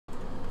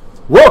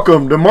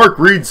Welcome to Mark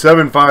Reed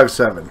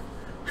 757.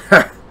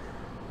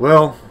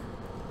 Well,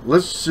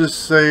 let's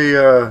just say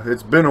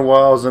it's been a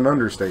while is an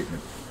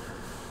understatement.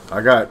 I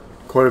got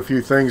quite a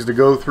few things to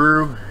go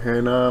through,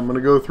 and I'm going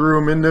to go through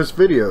them in this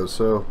video.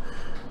 So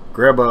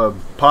grab a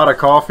pot of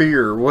coffee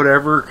or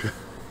whatever.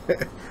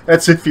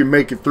 That's if you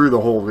make it through the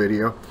whole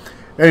video.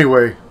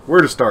 Anyway, where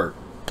to start?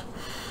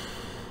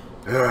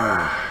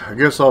 I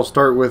guess I'll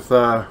start with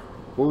what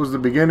was the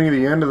beginning,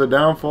 the end of the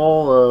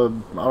downfall?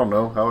 I don't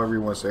know, however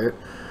you want to say it.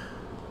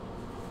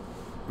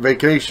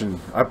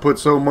 Vacation. I put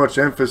so much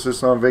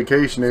emphasis on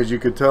vacation, as you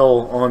could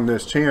tell on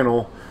this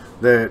channel,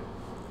 that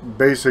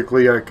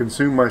basically I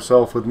consume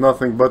myself with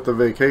nothing but the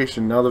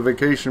vacation. Now the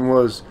vacation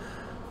was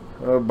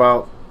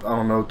about, I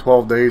don't know,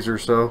 12 days or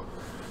so.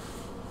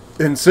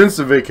 And since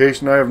the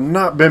vacation I have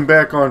not been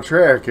back on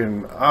track,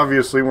 and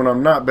obviously when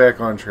I'm not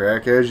back on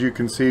track, as you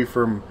can see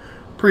from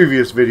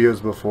previous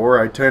videos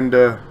before, I tend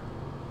to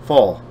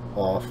fall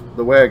off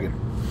the wagon.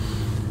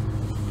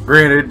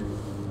 Granted,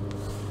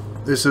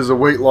 this is a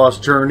weight loss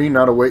journey,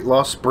 not a weight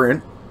loss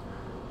sprint.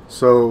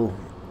 So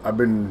I've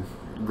been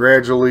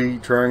gradually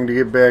trying to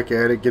get back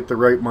at it, get the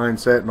right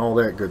mindset and all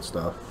that good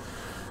stuff.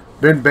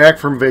 Been back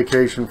from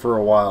vacation for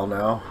a while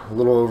now, a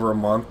little over a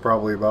month,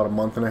 probably about a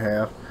month and a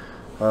half.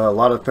 A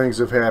lot of things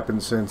have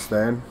happened since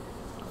then.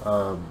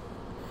 I've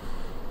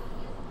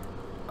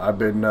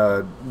been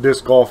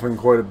disc golfing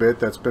quite a bit.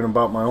 That's been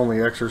about my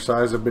only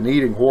exercise. I've been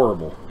eating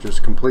horrible,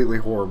 just completely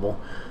horrible.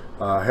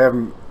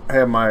 Haven't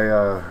had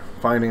my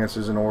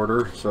finances in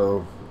order,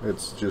 so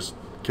it's just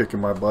kicking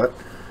my butt.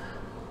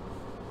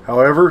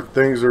 However,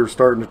 things are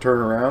starting to turn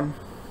around.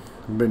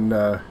 I've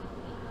been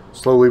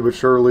slowly but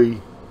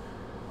surely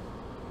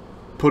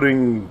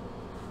putting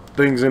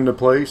things into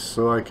place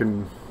so I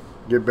can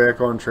get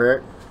back on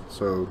track.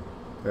 So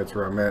that's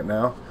where I'm at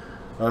now.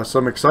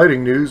 Some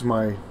exciting news: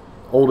 my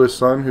oldest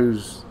son,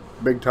 who's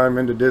big time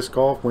into disc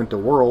golf, went to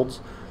Worlds,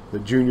 the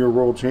Junior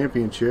World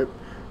Championship.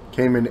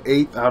 Came in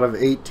 8th out of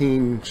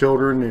 18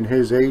 children in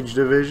his age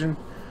division.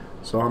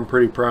 So I'm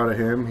pretty proud of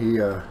him. He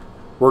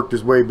worked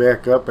his way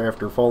back up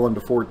after falling to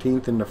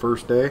 14th in the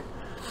first day,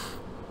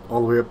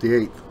 all the way up to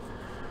 8th.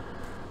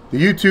 The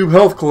YouTube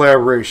health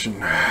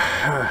collaboration.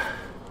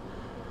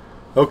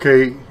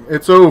 Okay,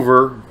 it's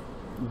over,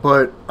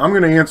 but I'm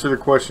going to answer the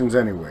questions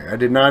anyway. I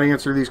did not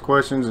answer these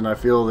questions, and I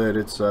feel that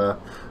it's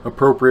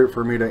appropriate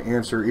for me to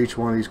answer each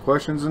one of these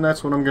questions, and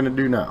that's what I'm going to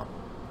do now.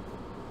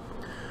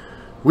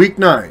 Week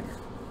 9.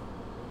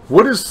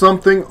 What is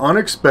something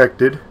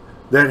unexpected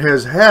that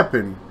has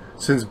happened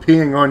since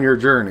being on your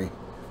journey?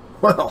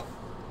 Well,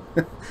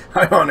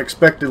 I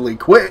unexpectedly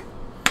quit.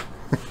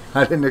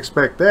 I didn't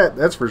expect that,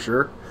 that's for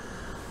sure.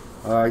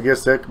 I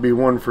guess that could be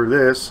one for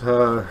this.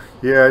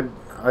 Yeah,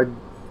 I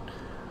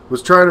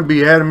was trying to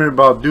be adamant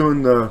about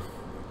doing the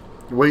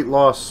weight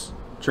loss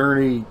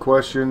journey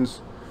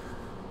questions,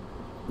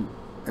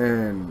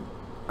 and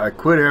I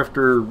quit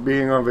after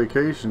being on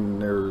vacation.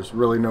 There's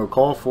really no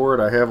call for it.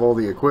 I have all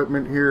the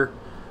equipment here.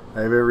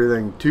 I have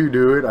everything to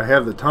do it. I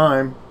have the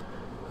time.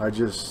 I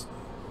just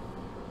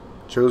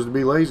chose to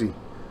be lazy.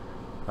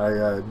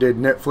 I did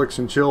Netflix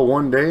and chill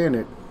one day, and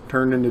it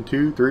turned into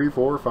 2, 3,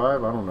 4,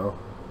 5. I don't know.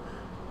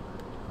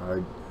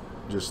 I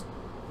just...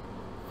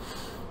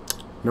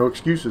 no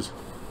excuses.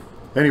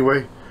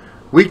 Anyway,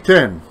 week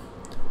 10.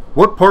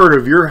 What part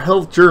of your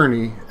health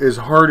journey is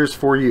hardest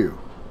for you?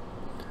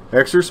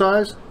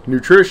 Exercise,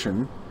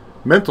 nutrition,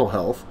 mental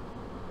health.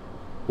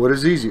 What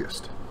is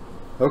easiest?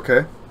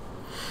 Okay.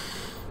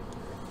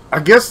 I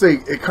guess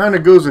it kind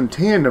of goes in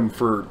tandem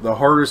for the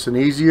hardest and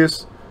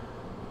easiest,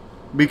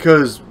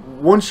 because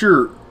once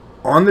you're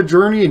on the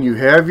journey and you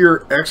have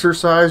your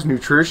exercise,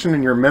 nutrition,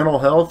 and your mental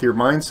health, your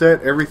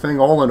mindset, everything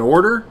all in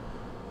order,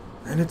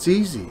 then it's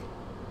easy.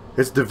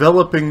 It's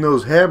developing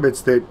those habits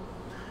that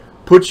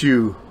put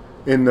you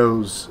in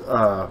those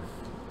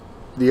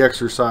the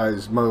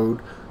exercise mode,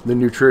 the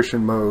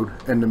nutrition mode,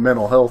 and the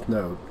mental health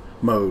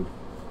mode.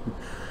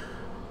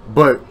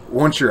 But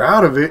once you're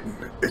out of it,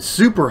 it's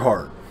super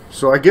hard.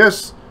 So I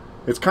guess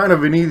it's kind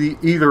of an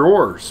either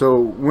or. So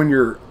when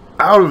you're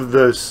out of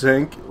the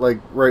sync, like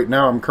right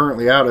now I'm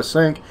currently out of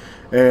sync,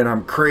 and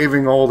I'm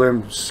craving all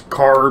them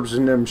carbs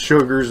and them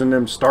sugars and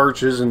them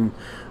starches and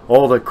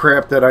all the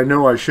crap that I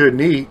know I shouldn't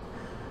eat,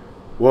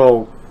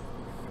 well,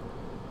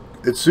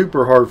 it's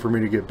super hard for me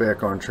to get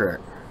back on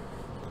track.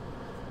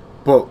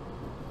 But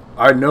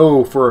I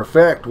know for a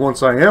fact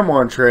once I am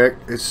on track,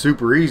 it's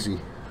super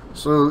easy.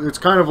 So it's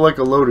kind of like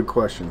a loaded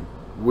question.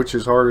 Which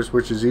is hardest,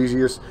 which is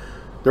easiest?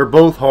 They're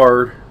both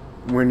hard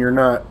when you're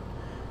not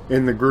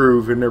in the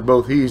groove, and they're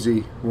both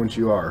easy once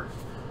you are.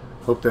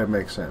 Hope that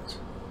makes sense.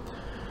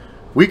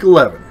 Week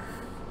 11.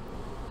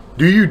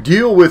 Do you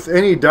deal with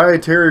any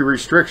dietary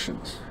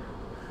restrictions?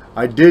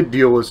 I did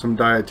deal with some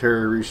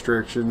dietary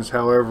restrictions.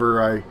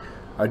 However,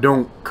 I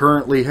don't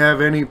currently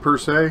have any per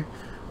se.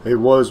 It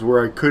was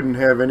where I couldn't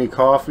have any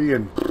coffee,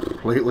 and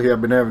lately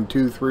I've been having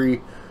 2,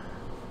 3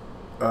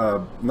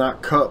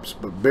 not cups,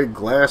 but big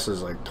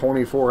glasses, like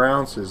 24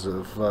 ounces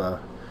of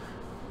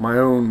my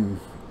own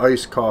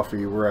iced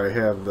coffee, where I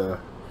have the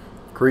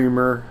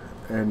creamer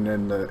and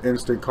then the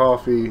instant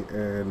coffee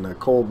and the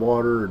cold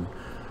water, and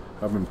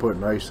I've been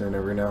putting ice in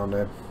every now and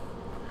then.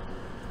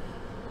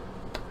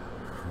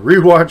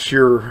 Rewatch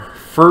your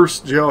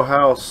first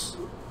jailhouse.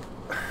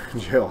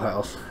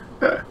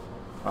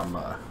 I'm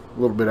a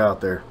little bit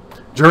out there.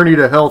 Journey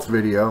to Health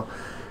video.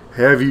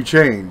 Have you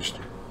changed?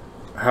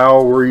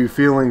 How were you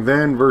feeling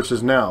then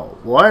versus now?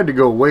 Well, I had to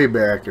go way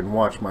back and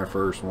watch my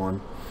first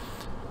one.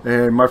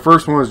 And my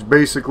first one was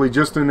basically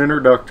just an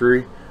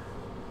introductory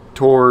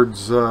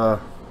towards to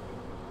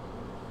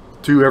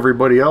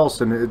everybody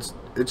else, and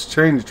it's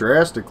changed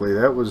drastically.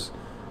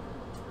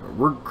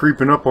 We're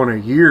creeping up on a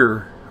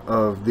year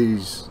of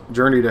these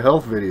Journey to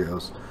Health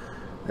videos,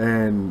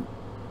 and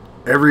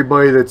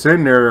everybody that's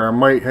in there, I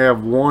might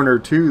have one or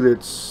two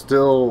that's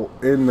still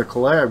in the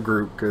collab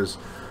group, because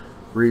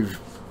we've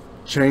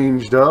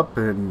changed up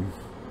and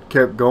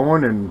kept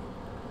going, and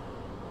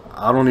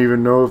I don't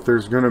even know if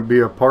there's going to be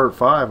a part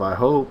 5. I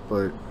hope,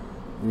 but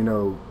you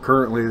know,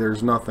 currently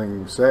there's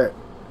nothing set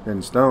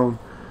in stone.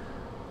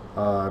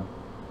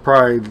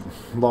 Probably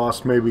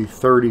lost maybe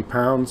 30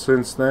 pounds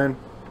since then.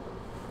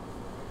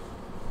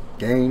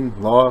 Gain,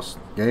 lost,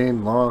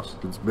 gain, lost.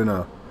 It's been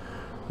a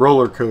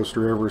roller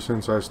coaster ever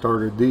since I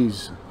started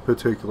these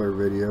particular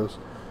videos.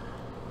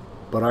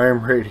 But I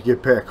am ready to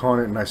get back on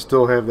it, and I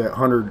still have the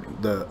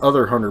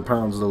other 100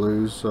 pounds to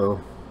lose, so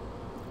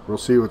we'll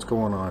see what's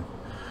going on.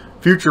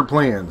 Future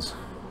plans.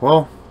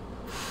 Well,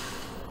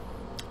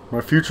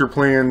 my future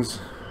plans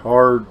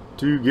are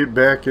to get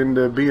back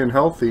into being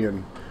healthy,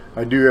 and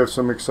I do have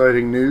some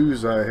exciting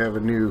news. I have a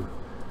new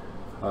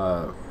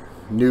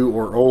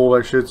or old,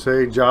 I should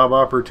say, job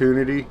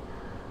opportunity.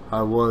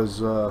 I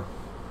was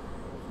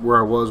where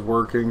I was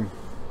working,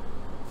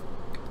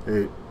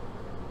 it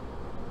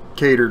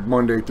catered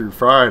Monday through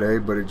Friday,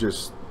 but it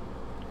just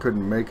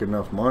couldn't make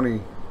enough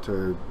money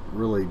to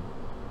really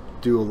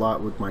do a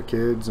lot with my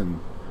kids and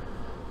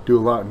do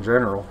a lot in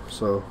general.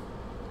 So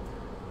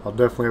I'll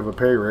definitely have a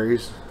pay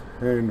raise,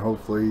 and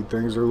hopefully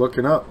things are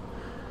looking up.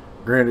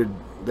 Granted,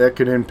 that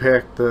could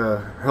impact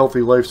the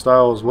healthy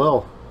lifestyle as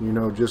well. You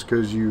know, just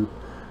because you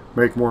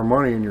make more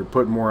money and you're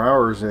putting more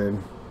hours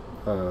in,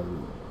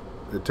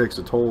 it takes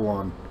a toll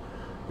on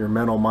your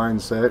mental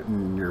mindset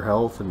and your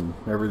health and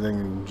everything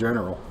in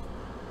general.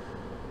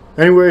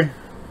 Anyway,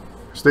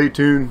 stay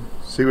tuned,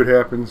 see what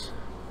happens,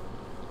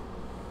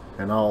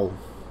 and I'll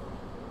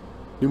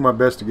do my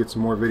best to get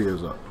some more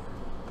videos up.